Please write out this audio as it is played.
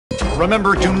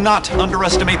remember, do not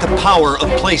underestimate the power of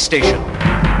PlayStation.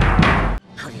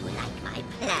 How do you like my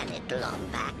planet,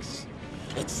 Lombax?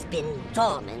 It's been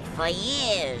dormant for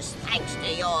years, thanks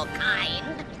to your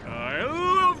kind. I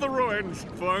love the ruins.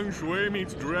 Feng shui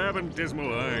meets drab and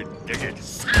dismal. I dig it.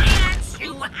 Science,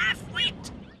 you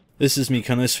half-wit! This is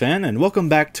MykonosFan, and welcome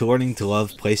back to Learning to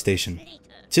Love PlayStation.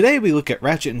 Today we look at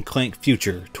Ratchet Clank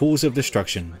Future, Tools of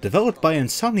Destruction, developed by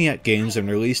Insomniac Games and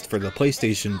released for the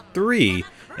PlayStation 3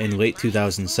 in late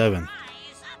 2007.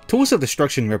 Tools of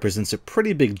Destruction represents a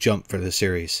pretty big jump for the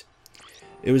series.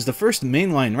 It was the first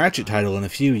mainline Ratchet title in a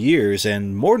few years,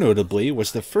 and more notably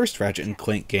was the first Ratchet &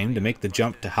 Clank game to make the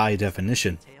jump to high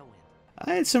definition.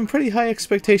 I had some pretty high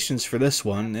expectations for this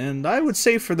one, and I would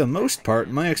say for the most part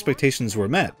my expectations were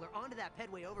met.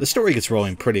 The story gets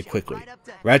rolling pretty quickly.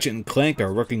 Ratchet and Clank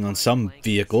are working on some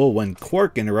vehicle when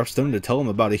Quark interrupts them to tell them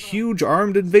about a huge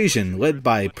armed invasion led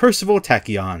by Percival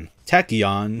Tachyon.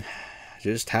 Tachyon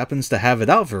just happens to have it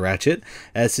out for Ratchet,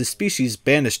 as his species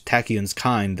banished Tachyon's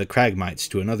kind, the Kragmites,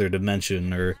 to another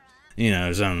dimension, or,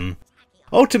 something.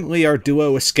 Ultimately, our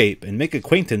duo escape and make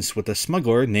acquaintance with a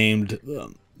smuggler named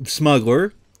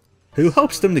Smuggler, who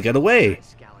helps them to get away.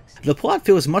 The plot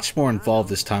feels much more involved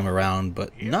this time around,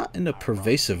 but not in a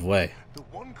pervasive way.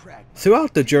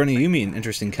 Throughout the journey, you meet an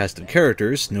interesting cast of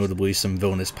characters, notably some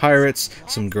villainous pirates,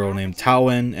 some girl named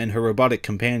Tawin, and her robotic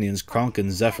companions Kronk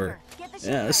and Zephyr.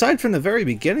 Aside from the very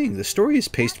beginning, the story is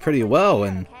paced pretty well,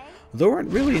 and there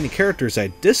weren't really any characters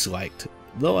I disliked,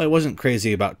 though I wasn't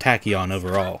crazy about Tachyon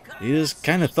overall. He just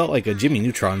kinda felt like a Jimmy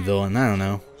Neutron villain, I don't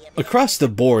know. Across the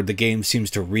board, the game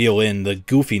seems to reel in the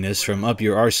goofiness from Up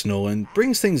Your Arsenal and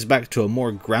brings things back to a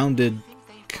more grounded,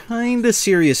 kinda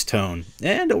serious tone,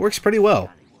 and it works pretty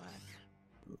well.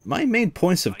 My main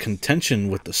points of contention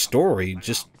with the story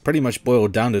just pretty much boil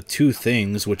down to two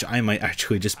things which I might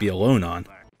actually just be alone on.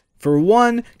 For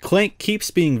one, Clank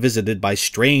keeps being visited by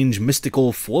strange,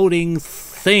 mystical, floating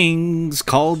things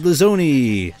called the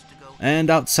Zoni.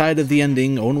 And outside of the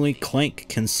ending, only Clank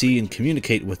can see and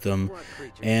communicate with them,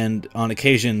 and on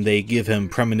occasion they give him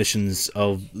premonitions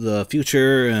of the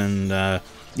future, and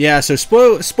so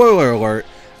spoiler alert,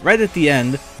 right at the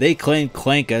end, they claim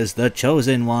Clank as the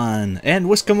Chosen One, and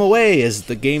whisk him away as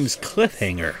the game's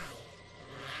cliffhanger.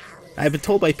 I've been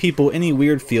told by people any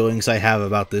weird feelings I have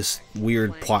about this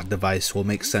weird plot device will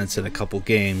make sense in a couple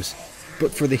games,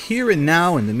 but for the here and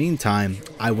now, in the meantime,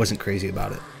 I wasn't crazy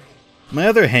about it. My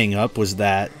other hang-up was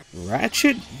that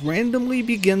Ratchet randomly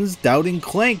begins doubting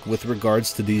Clank with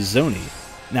regards to these Zoni.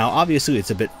 Now obviously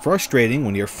it's a bit frustrating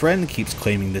when your friend keeps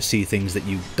claiming to see things that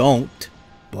you don't,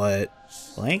 but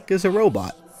Clank is a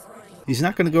robot. He's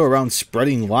not going to go around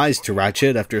spreading lies to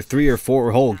Ratchet after 3 or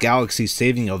 4 whole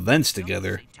galaxy-saving events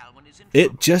together.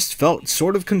 It just felt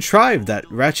sort of contrived that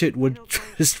Ratchet would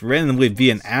just randomly be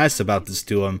an ass about this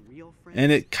to him.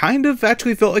 And it kind of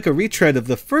actually felt like a retread of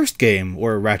the first game,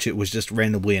 where Ratchet was just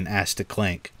randomly an ass to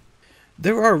Clank.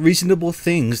 There are reasonable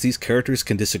things these characters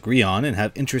can disagree on and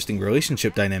have interesting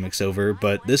relationship dynamics over,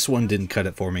 but this one didn't cut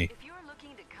it for me.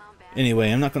 Anyway,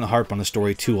 I'm not going to harp on the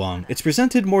story too long. It's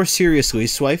presented more seriously,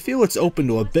 so I feel it's open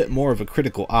to a bit more of a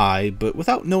critical eye, but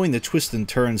without knowing the twists and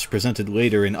turns presented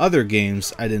later in other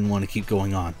games, I didn't want to keep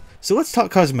going on. So let's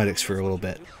talk cosmetics for a little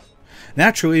bit.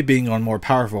 Naturally, being on more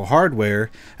powerful hardware,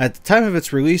 at the time of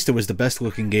its release it was the best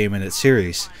looking game in its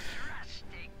series.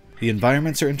 The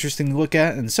environments are interesting to look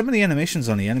at, and some of the animations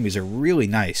on the enemies are really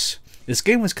nice. This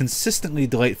game was consistently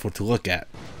delightful to look at.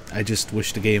 I just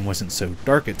wish the game wasn't so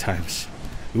dark at times.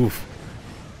 Oof.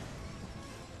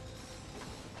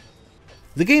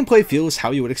 The gameplay feels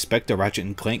how you would expect a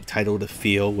Ratchet & Clank title to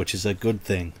feel, which is a good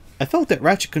thing. I felt that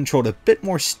Ratchet controlled a bit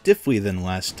more stiffly than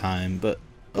last time, but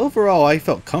overall, I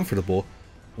felt comfortable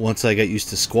once I got used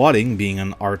to squatting being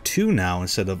on R2 now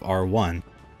instead of R1.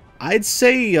 I'd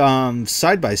say,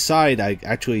 side by side, I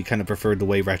actually kind of preferred the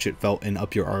way Ratchet felt in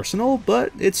Up Your Arsenal,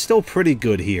 but it's still pretty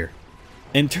good here.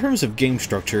 In terms of game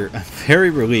structure, I'm very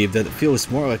relieved that it feels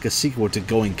more like a sequel to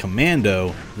Going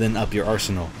Commando than Up Your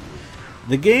Arsenal.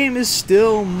 The game is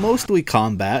still mostly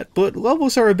combat, but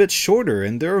levels are a bit shorter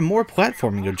and there are more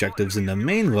platforming objectives in the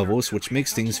main levels, which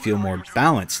makes things feel more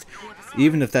balanced,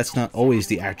 even if that's not always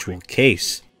the actual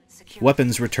case.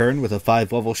 Weapons return with a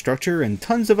 5-level structure and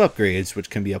tons of upgrades which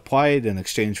can be applied in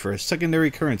exchange for a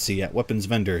secondary currency at weapons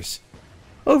vendors.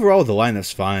 Overall the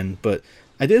lineup's fine, but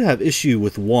I did have issue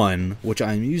with one, which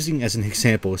I'm using as an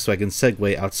example so I can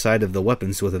segue outside of the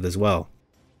weapons with it as well.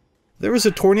 There is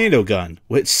a tornado gun,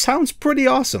 which sounds pretty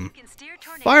awesome.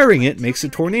 Firing it makes a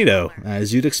tornado,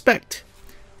 as you'd expect.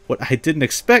 What I didn't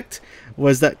expect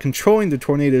was that controlling the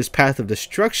tornado's path of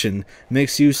destruction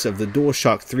makes use of the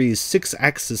DualShock 3's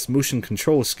 6-axis motion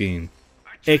control scheme.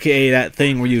 AKA that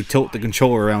thing where you tilt the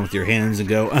controller around with your hands and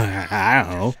go, I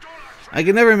don't know. I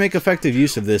could never make effective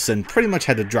use of this and pretty much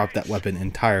had to drop that weapon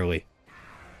entirely.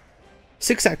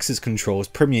 6-axis controls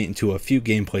permeate into a few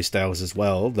gameplay styles as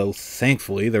well, though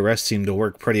thankfully the rest seem to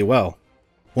work pretty well.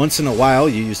 Once in a while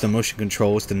you use the motion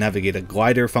controls to navigate a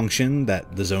glider function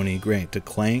that the Zoni grant to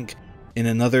Clank. In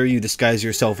another you disguise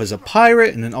yourself as a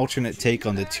pirate in an alternate take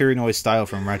on the Tyrannoid style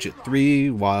from Ratchet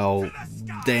 3 while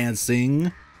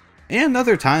dancing. And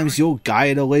other times you'll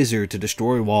guide a laser to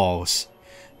destroy walls.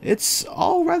 It's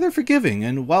all rather forgiving,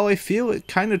 and while I feel it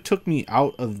kind of took me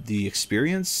out of the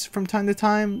experience from time to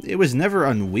time, it was never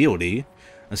unwieldy,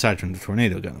 aside from the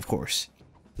tornado gun, of course.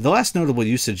 The last notable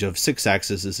usage of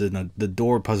 6-axis is in the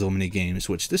door puzzle minigames,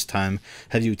 which this time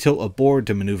have you tilt a board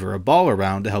to maneuver a ball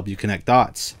around to help you connect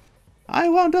dots. I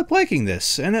wound up liking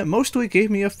this, and it mostly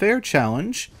gave me a fair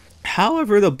challenge.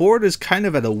 However, the board is kind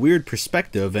of at a weird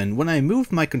perspective, and when I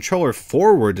moved my controller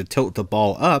forward to tilt the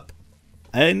ball up,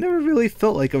 I never really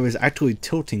felt like I was actually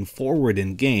tilting forward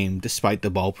in game, despite the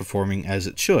ball performing as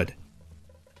it should.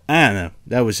 I don't know,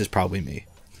 that was just probably me.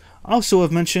 Also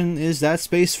of mention is that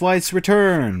space flights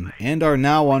return, and are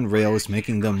now on rails,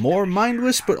 making them more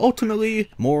mindless but ultimately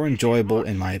more enjoyable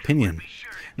in my opinion.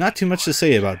 Not too much to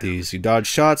say about these. You dodge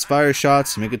shots, fire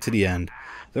shots, make it to the end.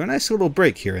 They're a nice little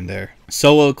break here and there.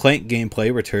 Solo Clank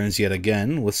gameplay returns yet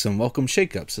again, with some welcome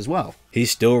shakeups as well. He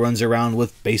still runs around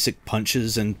with basic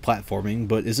punches and platforming,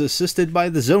 but is assisted by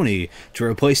the Zoni to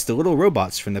replace the little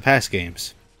robots from the past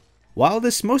games. While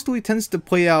this mostly tends to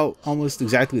play out almost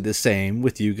exactly the same,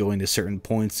 with you going to certain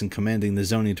points and commanding the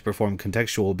Zoni to perform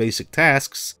contextual basic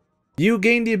tasks, you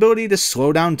gain the ability to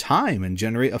slow down time and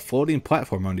generate a floating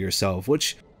platform under yourself,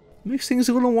 which makes things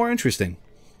a little more interesting.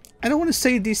 I don't want to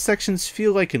say these sections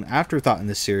feel like an afterthought in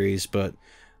the series, but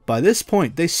by this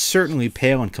point they certainly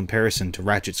pale in comparison to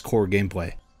Ratchet's core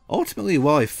gameplay. Ultimately,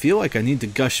 while I feel like I need to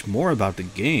gush more about the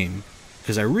game,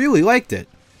 because I really liked it,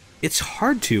 it's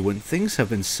hard to when things have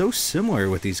been so similar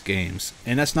with these games,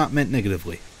 and that's not meant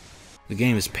negatively. The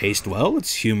game is paced well,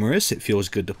 it's humorous, it feels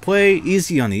good to play,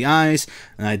 easy on the eyes,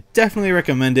 and I definitely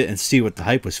recommend it and see what the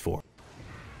hype was for.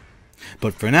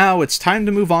 But for now, it's time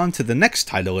to move on to the next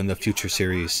title in the Future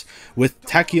series. With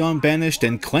Tachyon banished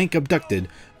and Clank abducted,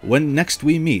 when next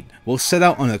we meet, we'll set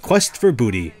out on a quest for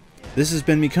booty. This has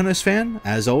been MykonosFan.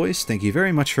 As always, thank you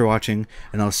very much for watching,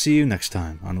 and I'll see you next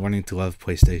time on Learning to Love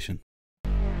PlayStation.